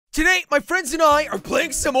Today, my friends and I are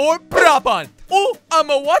playing some more Brabant. Oh, I'm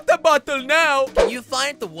a water bottle now. Can you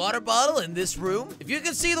find the water bottle in this room? If you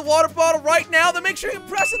can see the water bottle right now, then make sure you're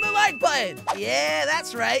pressing the like button. Yeah,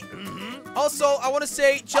 that's right. Also, I want to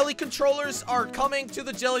say jelly controllers are coming to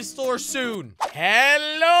the jelly store soon.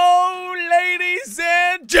 Hello, ladies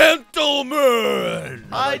and gentlemen.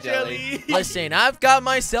 Hi, Jelly. Listen, I've got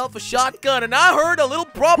myself a shotgun, and I heard a little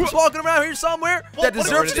problem's walking around here somewhere that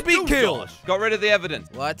deserves to be killed. Got rid of the evidence.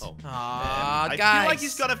 What? Oh. Aw, I guys. feel like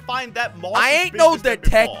he's gonna find that more. I ain't no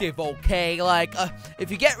detective, okay? Like, if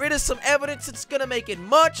you get rid of some evidence, it's gonna make it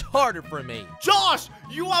much harder for me. Josh,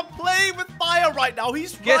 you are playing with fire right now.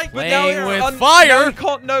 He's right. Playing with fire? You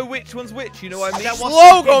can't know which one's which, you know what I mean? That was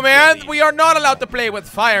Logo, man! Jelly. We are not allowed to play with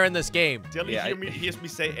fire in this game. Jelly Yeah, hears me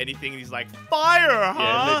say anything, and he's like, fire, huh?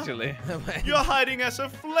 Yeah, literally. You're hiding as a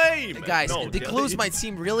flame. Guys, No, the Jelly. clues might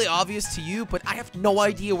seem really obvious to you, but I have no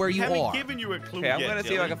idea where you I haven't are. given you a clue Okay, yet, I'm gonna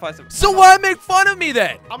see if I can find some. So why make fun of me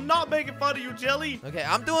then? I'm not making fun of you, Jelly. Okay,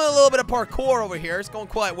 I'm doing a little bit of parkour over here. It's going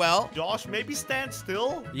quite well. Josh, maybe stand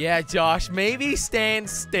still. Yeah, Josh, maybe stand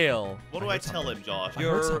still. What do I tell him, Josh? I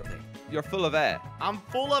heard something. You're full of air. I'm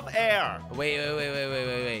full of air. Wait.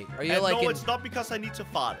 Are you And like no, in, it's not because I need to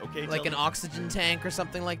fart, okay? like an Jelly? oxygen tank or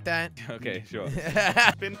something like that? Okay, sure.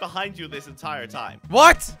 I've been behind you this entire time.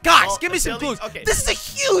 What? Guys, Oh, give me some Jelly, clues. okay. This is a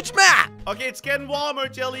huge map. Okay, it's getting warmer,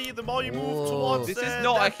 Jelly. The more you move Whoa. towards This the, is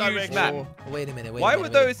not that a huge direction. map. Oh, wait a minute. Why was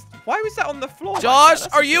that on the floor? like Josh,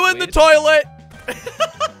 that? That's are a you bit in the weird. toilet?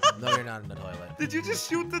 No, you're not in the toilet. Did you just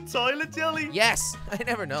shoot the toilet, Jelly? Yes, I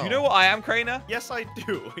never know. Do you know what I am, Craner? Yes, I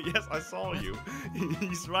do. Yes, I saw you.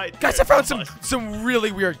 He's right. Guys, there, I found Josh. some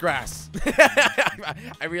really weird grass.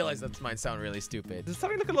 I realize that might sound really stupid. Does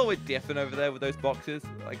something look a little bit different over there with those boxes?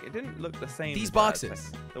 Like, it didn't look the same. These as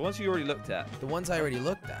boxes? Like, the ones you already looked at. The ones I already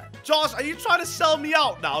looked at. Josh, are you trying to sell me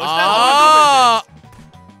out now? Is that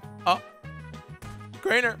Oh, Craner.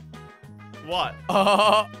 what you're doing? What?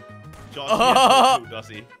 Josh, he has no clue, does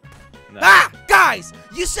he? No. Ah, guys,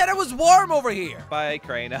 you said it was warm over here. Bye,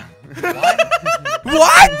 Craner.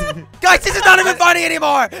 What? Guys, this is not even funny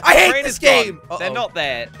anymore. I hate Crane this is game. gone. They're not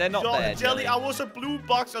there. They're not there. Jelly, I was a blue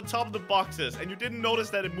box on top of the boxes, and you didn't notice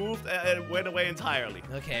that it moved and it went away entirely.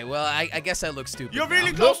 Okay, well, I guess I look stupid. You're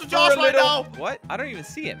really now. close to Josh right now. What? I don't even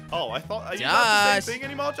see him. Oh, I thought. Are you not Josh. the same thing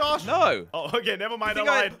anymore, Josh? No. Oh, okay, never mind. I think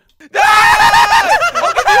I- lied.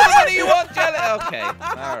 I'll give you all the money you want, Jelly. Okay.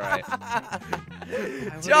 All right.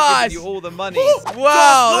 Josh. You all the money.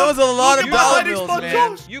 Wow, that was a lot Look of at my dollar hiding bills, spot,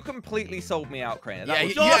 man. Josh. You completely sold me out, Craner. Yeah, That was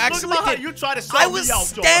you Josh, actually look at my did. You tried to sell I me was out, Josh.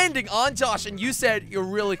 standing on Josh, and you said you're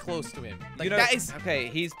really close to him. Like, you know, that is... okay,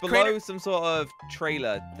 he's below Craner- some sort of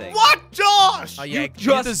trailer thing. What, Josh? Oh, yeah, you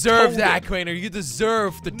just deserve told that, it. Craner. You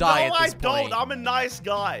deserve to die no, at this I don't. point. I'm a nice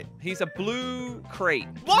guy. He's a blue crate.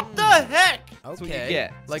 What the heck? That's what you Okay,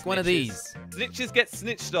 get. like one of Snitches. these. Snitches get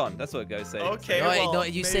snitched on. That's what it goes say. Okay, No, well, no,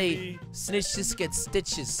 you maybe... say snitches get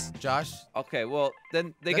stitches, Josh. Okay, well,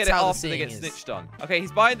 then they That's get it how the after they saying get is. snitched on. Okay,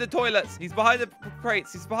 he's behind the toilets. He's behind the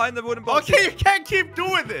crates. He's behind the wooden boxes. Okay, you can't keep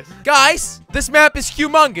doing this. Guys, this map is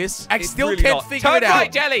humongous. I It's still really can't not. figure Turn it out.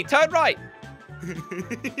 right, Jelly. Turn right.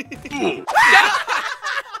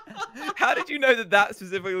 How did you know that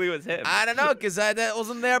specifically was him? I don't know, because that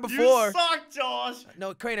wasn't there You before. suck, Josh.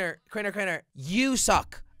 No, Craner. You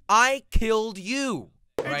suck. I killed you.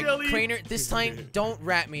 Hey, Right, Jelly. Craner, this time, don't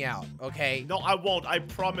rat me out, okay? No, I won't. I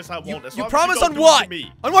promise I won't. As You long as promise don't on do it to what?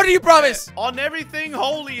 me. On what do you promise? On everything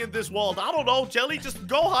holy in this world. I don't know, Jelly. Just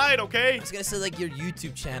go hide, okay? I was gonna say like your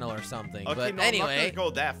YouTube channel or something, Okay, but no, I'm not anyway. gonna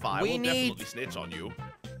go that far. I we will need- definitely snitch on you.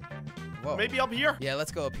 Whoa. Maybe up here. Yeah,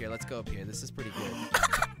 let's go up here. This is pretty good.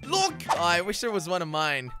 Look. Oh, I wish there was one of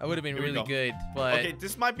mine. That would have been Here we really go. good, but Okay,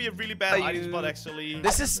 this might be a really bad hiding spot, actually.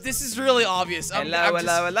 this is really obvious. I'm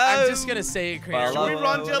just gonna say it, Craner. Should we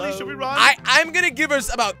run, Jelly? Should we run? I'm gonna give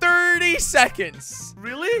us about 30 seconds.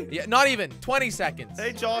 Really? Yeah, not even 20 seconds.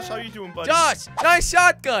 Hey, Josh, how you doing, buddy? Josh, nice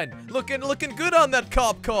shotgun. Looking good on that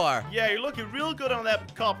cop car. Yeah, you're looking real good on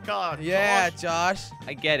that cop car. Yeah, Josh. Josh.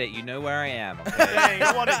 I get it. You know where I am. Dang,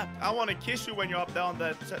 I wanna kiss you when you're up down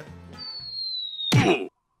that.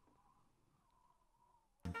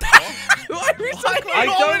 Why are we so close? I You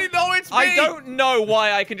don't- already know it's me. I don't know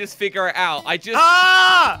why I can just figure it out. I just...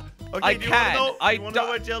 Ah! Okay, I do you wanna can. know? I You wanna know don't-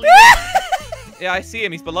 where Jelly is? Yeah, I see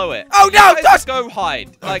him. He's below it. Oh, no, You guys Josh! just go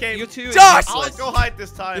hide. Like, Okay, you're too Josh! I'll useless. go hide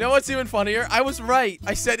this time. You know what's even funnier? I was right.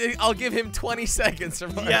 I said I'll give him 20 seconds. Or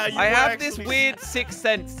more. Yeah, you I were have this actually- weird sixth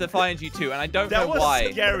sense to find you two, and I don't That know was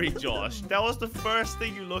why. scary, Josh. That was the first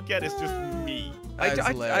thing you look at is just me.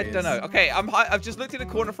 I don't know. Okay, I've just looked in the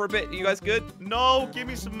corner for a bit. You guys good? No, give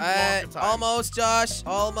me some longer time. Almost, Josh.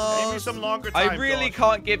 Almost. Give me some longer time, I really Josh.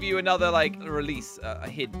 can't give you another, like, release, a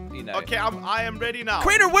hint, you know. Okay, I am ready now.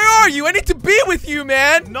 Crainer, where are you? I need to be with you,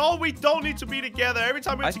 man. No, we don't need to be together. Every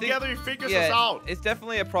time we're together, he figures us out. It's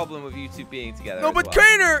definitely a problem with you two being together. No, but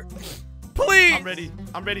Crainer, please.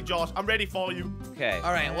 I'm ready, Josh. I'm ready for you. Okay.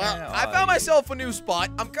 All right, well, I found myself a new spot.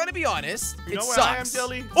 I'm gonna be honest. You know it where sucks. I am,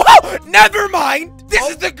 Jelly? Whoa! Never mind. This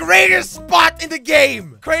is the greatest spot in the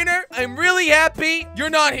game. Crainer, I'm really happy you're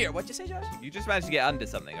not here. What'd you say, Josh? You just managed to get under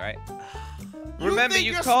something, right? You Remember, think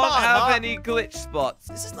you you're can't smart, have huh? any glitch spots.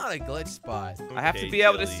 This is not a glitch spot. I have to be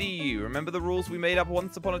able to see you. Remember the rules we made up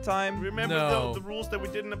once upon a time? Remember No. the rules that we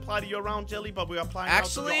didn't apply to your round, Jelly, but we are applying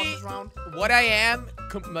Actually, out to Josh's round? what I am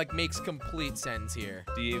makes complete sense here.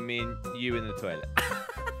 Do you mean you in the toilet?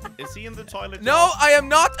 Is he in the toilet? No, I am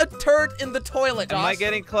not a turd in the toilet, Am I Josh.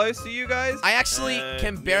 getting close to you guys? I actually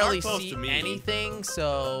can you're barely not close see to me. anything,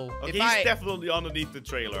 so Okay, if he's definitely underneath the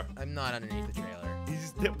trailer. I'm not underneath the trailer.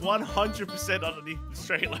 He's 100% underneath the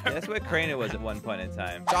trailer. Yeah, that's where Crainer was at one point in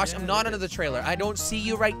time. Josh, I'm not under the trailer. I don't see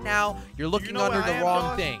you right now. You're looking You know under where I the am, wrong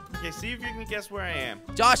Josh? thing. Okay, see if you can guess where I am.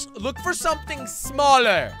 Josh, look for something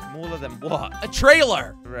smaller. Smaller than what? A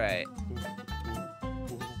trailer. Right.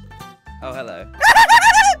 Oh, hello.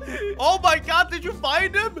 Oh my God, did you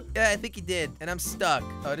find him? Yeah, I think he did, and I'm stuck.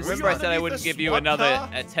 Oh, this Remember I said I underneath wouldn't the give you SWAT another car?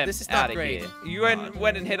 attempt This is not out of great. here. You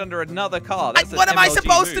went and hid under another car. That's what an am I MLG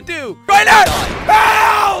supposed move. to do? Crainer!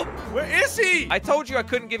 Help! Where is he? I told you I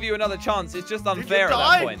couldn't give you another chance. It's just you unfair at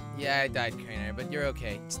die? that point. Yeah, I died, Crainer, but you're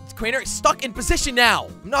okay. Crainer, stuck in position now.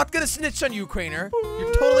 I'm not gonna snitch on you, Crainer.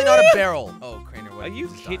 You're totally not a barrel. Oh, Crainer, what? Are you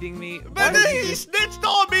kidding me? Why Man, would you he do- snitched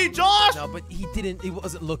on me, Josh! No, but he didn't. He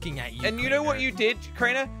wasn't looking at you. And you know what Crainer. you did,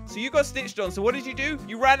 Crainer? So you got snitched on. So what did you do?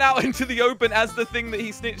 You ran out into the open as the thing that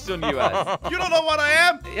he snitched on you as. You don't know what I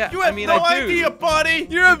am? Yeah, You have I mean, no I do. idea, buddy!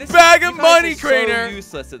 You're a This- bag of you guys money, are so Crainer.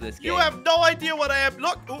 useless at this game. You have no idea what I am.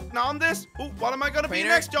 Look, ooh, now I'm this. Ooh, what am I gonna be Crainer?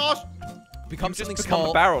 next, Josh? Become You've just something become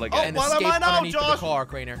small a barrel again. and what am escape I now, underneath Josh? the car,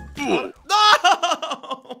 Crainer. No!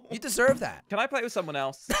 You deserve that. Can I play with someone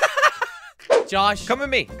else? Josh, Come with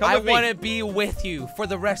me. Come I with me. want to be with you for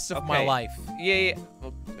the rest of my Okay. life. Yeah.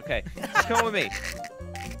 Well, okay. Just come with me.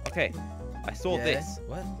 Okay. I saw Yeah? this.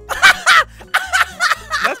 What?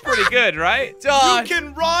 That's pretty good, right? You Josh,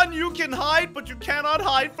 can run, you can hide, but you cannot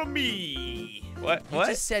hide from me. What? you What?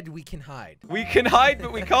 just said we can hide. We can hide,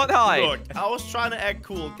 but we can't hide. Look, I was trying to act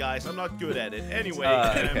cool, guys. I'm not good at it. Anyway,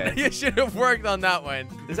 Okay. You should have worked on that one.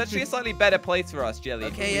 There's actually a slightly better place for us, Jelly.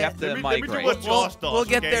 Okay, we yeah. have to Let me do migrate. what Josh does, We'll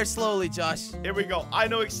get okay? there slowly, Josh. here we go. I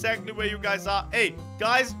know exactly where you guys are. Hey,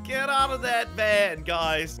 guys, get out of that van,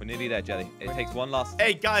 guys. We're nearly there, Jelly. It takes one last.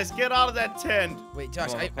 Hey, guys, get out of that tent. Wait,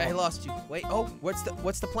 Josh, Come on, come I on. lost you. Wait, oh, what's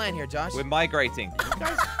the plan here, Josh? We're migrating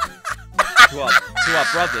Guys, to our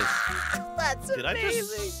brothers. That's did I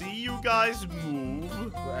just see you guys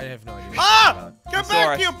move? I have no idea. Ah! Get I'm back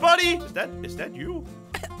sorry. here, buddy! Is that you?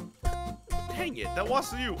 Dang it, that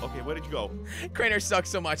wasn't you. Okay, where did you go? Crainer sucks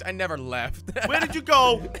so much. I never left. Where did you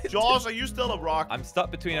go? Jaws, are you still a rock? I'm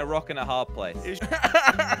stuck between a rock and a hard place.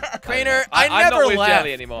 Crainer, I'm I never not with left.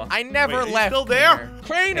 Jelly anymore. I never Wait, are you left. still there?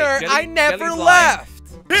 Crainer, Hey, I never Jelly's lying. left.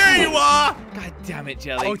 Here you are! God damn it,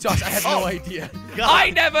 Jelly. Oh, Josh, I had no Oh. idea.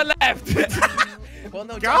 I never left. Well,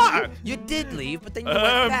 no, God. Josh, you did leave, but then you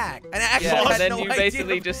went back. And I actually Yeah, had then no you idea.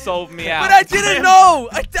 basically just sold me out. But I didn't know.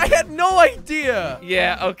 I had no idea.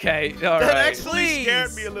 Yeah, okay. All That right. actually Please.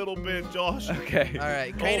 scared me a little bit, Josh. Okay. All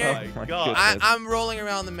right, Oh Crainer, my God. I'm rolling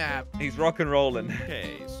around the map. He's rock and rolling.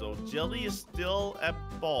 Okay, so Jelly is still at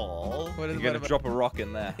ball. What is You're gonna drop a rock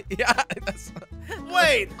in there. Yeah. That's,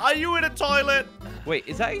 Wait, are you in a toilet? Wait,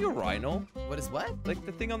 is that a urinal? what is what? Like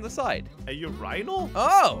the thing on the side? A urinal?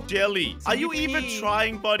 Oh. Jelly, are you you even pee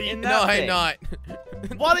trying, buddy? in No, that I'm thing. not.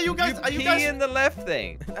 What are you guys? You Are you pee guys? in the left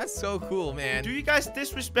thing. That's so cool, man. Do you guys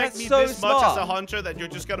disrespect That's me so this much as smart. a hunter that you're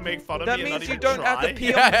just gonna make fun of That me and not means you even don't have to try? pee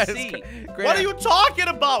Yes, on the seat. Crainer, What are you talking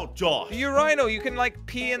about, Josh? The urinal, you can like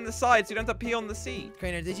pee in the sides. You don't have to pee on the seat.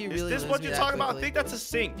 Crainer, did you Is really this lose what me you're that talking about? I quickly? think that's a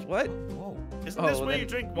sink. What? Whoa. Isn't Oh, this well where you then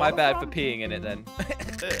drink my water bad for from? peeing in it then.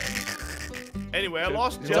 Anyway, I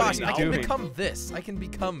lost Jelly Josh, now. I can doing? become this. I can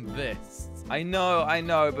become this. I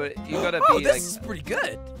know, but you gotta Oh, be this like. is pretty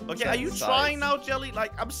good. Okay, are you Size. trying now, Jelly?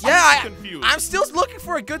 Like, I'm so Yeah, confused. I'm still looking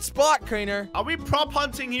for a good spot, Crainer. Are we prop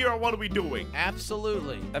hunting here, or what are we doing?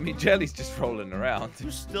 Absolutely. I mean, Jelly's just rolling around.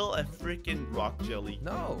 You're still a freaking rock, Jelly.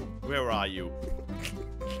 No. Where are you?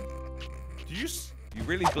 Do you? You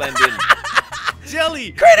really blend in.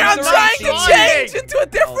 Jelly. Crainer, I'm He's trying to already change into a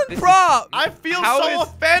different prop. I feel How so is-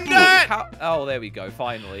 offended. Oh, there we go.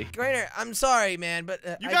 Finally. Crainer, I'm sorry, man, but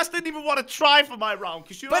You guys didn't even want to try for my round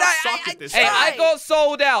because you But know I I- suck I- at this. Hey, Try. I got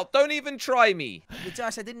sold out. Don't even try me. But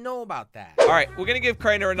Josh, I didn't know about that. All right, we're gonna give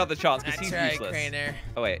Crainer another chance because That's he's right, useless. Crainer.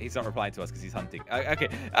 Oh wait, he's not replying to us because he's hunting. Okay.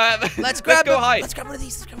 Let's grab go him. hide. Let's grab one of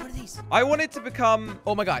these. Let's grab one of these. I wanted to become.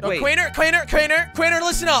 Oh my God. Wait. Crainer,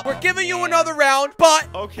 listen up. We're giving you another round, but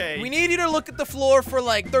Okay. we need you to look at the floor for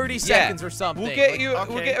like 30 seconds or something. We'll get Like, you.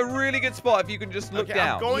 We'll okay. get a really good spot if you can just look Okay,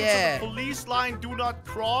 down. I'm going Yeah. to the police line. Do not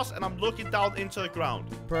cross, and I'm looking down into the ground.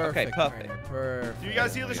 Perfect. perfect. Crainer, perfect. Do you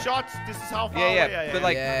guys hear the shots? This is how far Yeah, away I am. but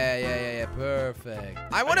like- yeah, perfect.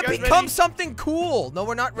 I want to guys become ready? something cool. No,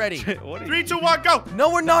 we're not ready. What are 3, you- 2, 1, go. No,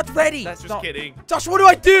 we're not ready. That's Just not kidding. Josh, what do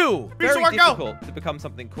I do? 3, 2, very 1, go. difficult to become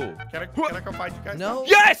something cool. Can I come find you guys? No.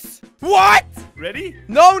 Yes. What? Ready?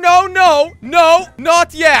 No,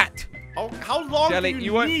 not yet. Oh, how long Jelly, do you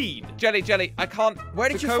you won't- need? Jelly, I can't. Where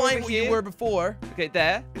did you go find over what here. you were before? Okay,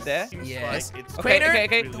 there. Seems Yes. like it's Okay, Crainer?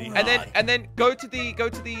 okay. really And hard. then go to the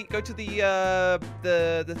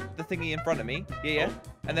the thingy in front of me. Yeah. Oh,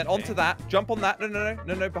 And then okay. onto that. Jump on that.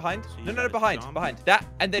 No, behind. So you No, gotta behind. jump. Behind. That.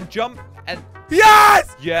 And then jump and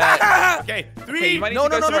Yes! yeah. Okay, Okay, 3. you might need No,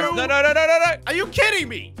 to no, go no, slow. no. No. Are you kidding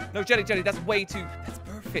me? No, Jelly, that's way too. That's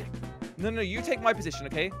perfect. No, you take my position,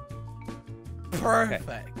 okay?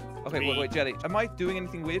 Perfect. Okay, wait, Jelly. Am I doing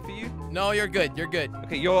anything weird for you? No, you're good. You're good.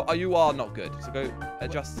 Okay, you are not good. So go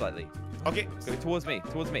adjust slightly. Okay. Go towards me.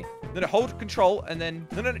 No, hold control and then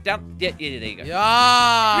no, down. Yeah, there you go.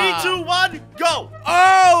 Yeah. 3, 2, 1, go.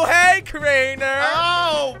 Oh, hey, Crainer.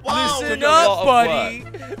 Oh, wow. Listen took a lot up, of buddy.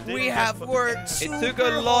 We Didn't have get- worked It took super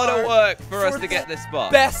a lot of hard work for us for to get the this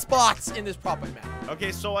spot. Best spots in this property map.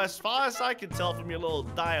 Okay, so as far as I can tell from your little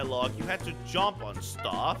dialogue, you had to jump on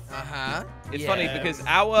stuff. Uh-huh. It's funny Yes. because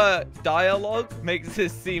our dialogue makes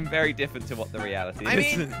this seem very different to what the reality is. I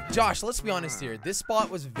mean, Josh, let's be honest here. This spot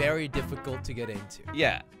was very difficult to get into.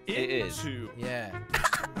 yeah, it is. Into. Yeah.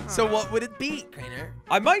 So what would it be, Crainer?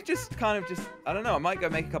 I might just I don't know. I might go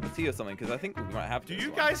make a cup of tea or something because I think we might have to. Do this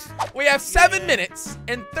you one. guys? We have 7 minutes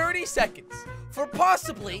and 30 seconds for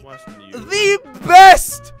possibly Worse than you. the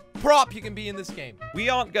best prop you can be in this game. We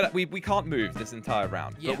aren't gonna. We can't move this entire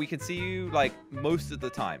round, Yeah. but we can see you like most of the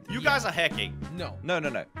time. You guys are hacking. No. No.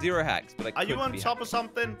 0 hacks. But like, Are you on top of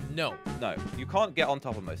something? No. No, you can't get on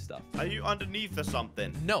top of most stuff. Are you underneath of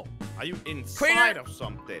something? No. Are you inside Crainer. of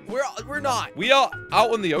something? We're not. We are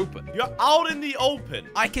out in the open, You're out in the open.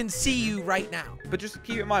 I can see you right now. but just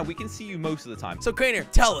keep in mind we can see you most of the time. So, Crainer,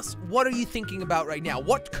 tell us, what are you thinking about right now?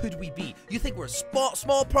 What could we be? You think we're a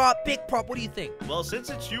small prop, big prop? What do you think? Well, since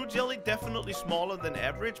it's you, Jelly, definitely smaller than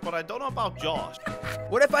average, but I don't know about Josh.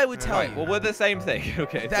 What if I would tell Right, you well we're the same thing.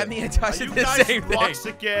 Okay. that so me and Josh Are are you the guys same thing? rocks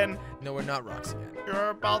again? No, we're not rocks again. Sure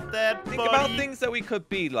about that, think buddy? about things that we could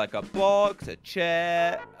be, like a box, a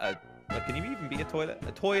chair, can you even be a toilet?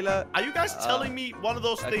 A toilet. Are you guys telling me one of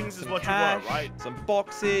those things is some what cash, you are, right? Some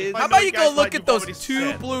boxes. I How know about you you guys go look like at you've those already 2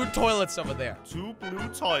 said. blue toilets over there? 2 blue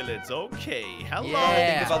toilets. Okay. Hello.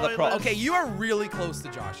 Yeah. Think about the props. Okay, you are really close to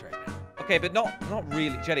Josh right now. Okay, but not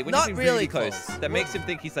really, Jelly. When Not you say really really close, close. that makes him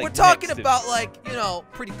think he's like. We're talking next to about, me. like, you know,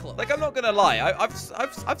 pretty close. Like I'm not gonna lie,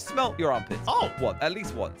 I've smelt your armpits. Oh. What? At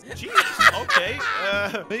least once. Jeez. Okay.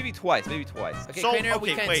 Maybe twice. Okay, So, Crainer,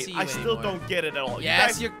 we okay, can't wait. see you I still anymore. don't get it at all.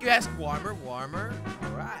 Yes, You guys, yes, warmer. All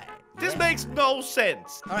right. this Yeah. makes no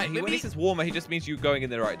sense. All right, when he maybe, says warmer, he just means you going in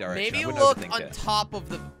the right direction. maybe I you wouldn't look overthink on it. top of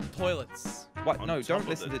the toilets. What? on No, top don't of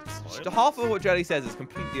listen the to toilets? half of what Jelly says is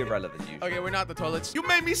completely irrelevant. Usually. Okay, we're not the toilets. You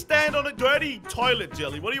made me stand on a dirty toilet,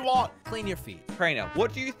 Jelly. What do you want? Clean your feet. Crainer,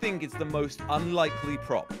 what do you think is the most unlikely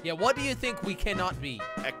prop? Yeah, what do you think we cannot be?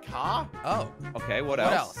 A car? Oh, Okay, what what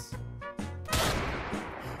else? else?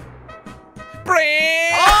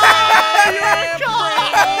 Bring! Oh, you're a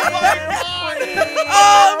car!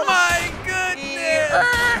 Oh my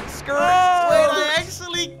goodness! Skirt! Wait, I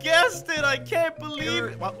actually guessed it. I can't believe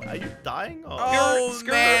it. What, are you dying? Oh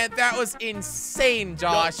Skirt. man, that was insane,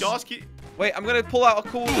 Josh. Josh, Wait, I'm gonna pull out a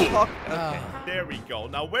cool puck. Okay. Ah. there we go.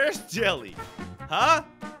 Now, where's Jelly? Huh?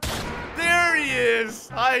 There he is.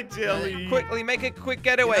 Hi, Jelly. Quickly, make a quick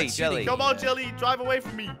getaway, not Jelly. cheating. Come on, Jelly. Drive away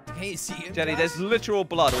from me. Can you see him, Jelly, Josh? there's literal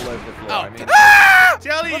blood all over the floor. Oh. I mean, Ah!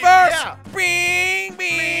 Jelly, Reverse! yeah. Bing,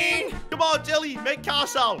 bing, Come on, Jelly. Make car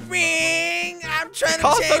sound. bing! I'm trying to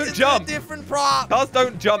Cars change don't it to a jump. different prop. cars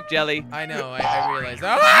don't jump, Jelly. I know, I realized.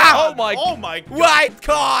 Ah! Oh my! Oh my God. White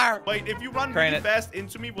car! Wait, if you run Crane really it. fast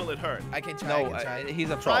into me, will it hurt? I can try, No, I can try. he's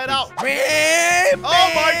a prop. Try it out. Bing,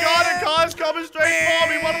 Oh my God, bing. a car's coming straight for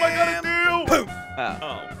me. What am I gonna do? Boom.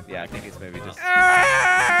 Oh. Yeah, I think it's maybe just...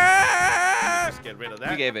 Just get rid of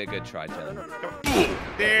that. We gave it a good try, Jelly.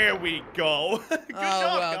 There we go. Good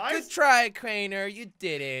job, well, guys. good try, Craner. You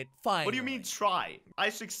did it. Fine. What do you mean try? I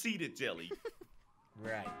succeeded, Jelly.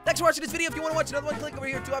 Right. Thanks for watching this video. If you want to watch another one, click over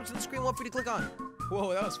here. 2 options on the screen. One for you to click on.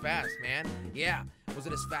 Whoa, that was fast, man. Yeah. Was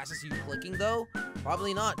it as fast as you clicking, though?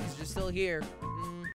 Probably not, because you're still here.